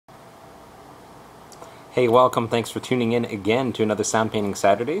Hey, welcome. Thanks for tuning in again to another Sound Painting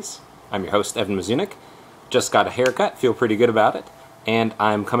Saturdays. I'm your host, Evan Mazunik. Just got a haircut, feel pretty good about it. And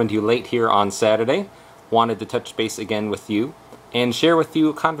I'm coming to you late here on Saturday. Wanted to touch base again with you and share with you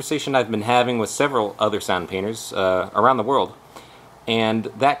a conversation I've been having with several other sound painters around the world. And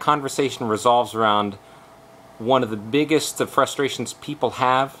that conversation revolves around one of the biggest frustrations people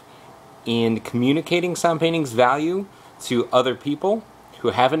have in communicating sound painting's value to other people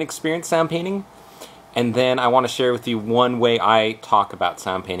who haven't experienced sound painting. And then I want to share with you one way I talk about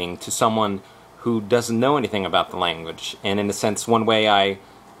sound painting to someone who doesn't know anything about the language, and in a sense one way I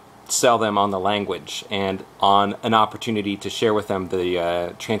sell them on the language and on an opportunity to share with them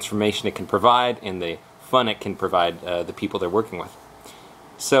the transformation it can provide and the fun it can provide the people they're working with.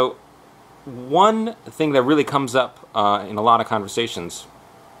 So one thing that really comes up in a lot of conversations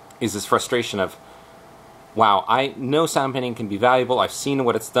is this frustration of, wow, I know sound painting can be valuable, I've seen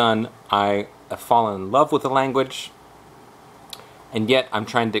what it's done, I have fallen in love with the language, and yet I'm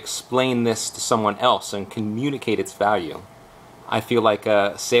trying to explain this to someone else and communicate its value. I feel like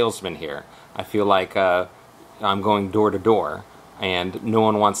a salesman here. I feel like I'm going door to door, and no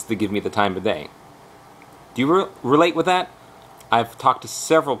one wants to give me the time of day. Do you relate with that? I've talked to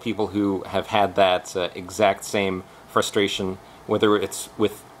several people who have had that exact same frustration, whether it's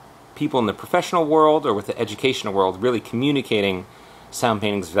with people in the professional world or with the educational world, really communicating sound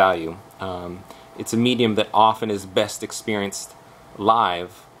painting's value. It's a medium that often is best experienced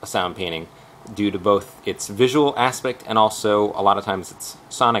live, a sound painting, due to both its visual aspect and also a lot of times its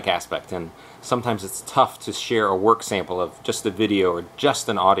sonic aspect. And sometimes it's tough to share a work sample of just a video or just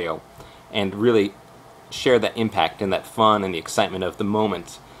an audio and really share that impact and that fun and the excitement of the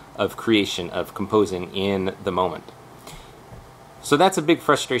moment of creation, of composing in the moment. So that's a big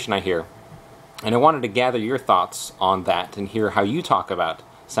frustration I hear. And I wanted to gather your thoughts on that and hear how you talk about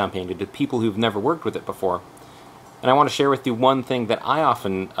sound painting to people who've never worked with it before. And I want to share with you one thing that I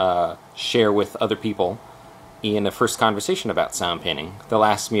often share with other people in a first conversation about sound painting. They'll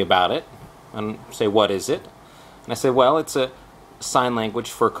ask me about it and say, what is it? And I say, well, it's a sign language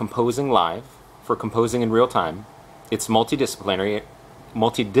for composing live, for composing in real time. It's multidisciplinary.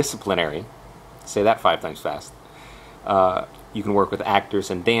 Say that 5 times fast. You can work with actors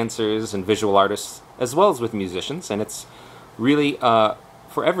and dancers and visual artists as well as with musicians, and it's really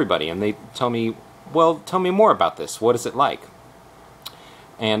for everybody. And they tell me, well, tell me more about this. What is it like?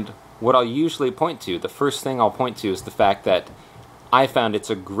 And what I'll usually point to, the first thing I'll point to is the fact that I found it's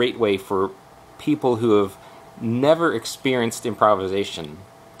a great way for people who have never experienced improvisation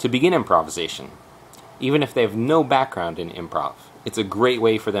to begin improvisation. Even if they have no background in improv, it's a great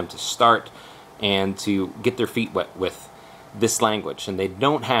way for them to start and to get their feet wet with this language. And they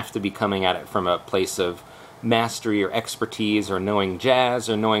don't have to be coming at it from a place of mastery or expertise or knowing jazz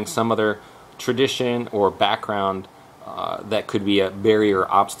or knowing some other tradition or background that could be a barrier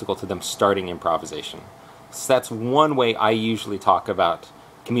or obstacle to them starting improvisation. So that's one way I usually talk about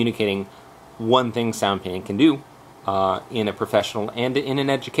communicating one thing sound painting can do in a professional and in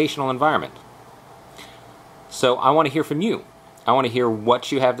an educational environment. So I want to hear from you. I want to hear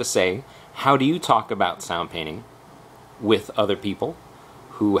what you have to say. How do you talk about sound painting with other people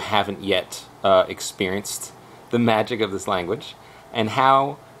who haven't yet experienced the magic of this language? And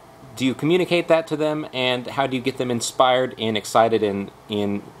how do you communicate that to them, and how do you get them inspired and excited and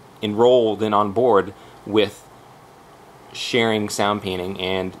enrolled and on board with sharing sound painting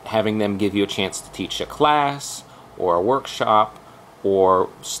and having them give you a chance to teach a class or a workshop or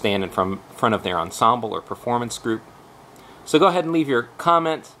stand in front of their ensemble or performance group? So go ahead and leave your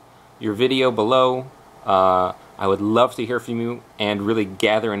comment, your video below. I would love to hear from you and really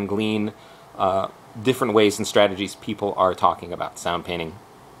gather and glean different ways and strategies people are talking about sound painting.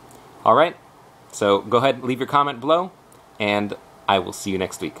 Alright, so go ahead and leave your comment below, and I will see you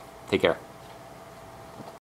next week. Take care.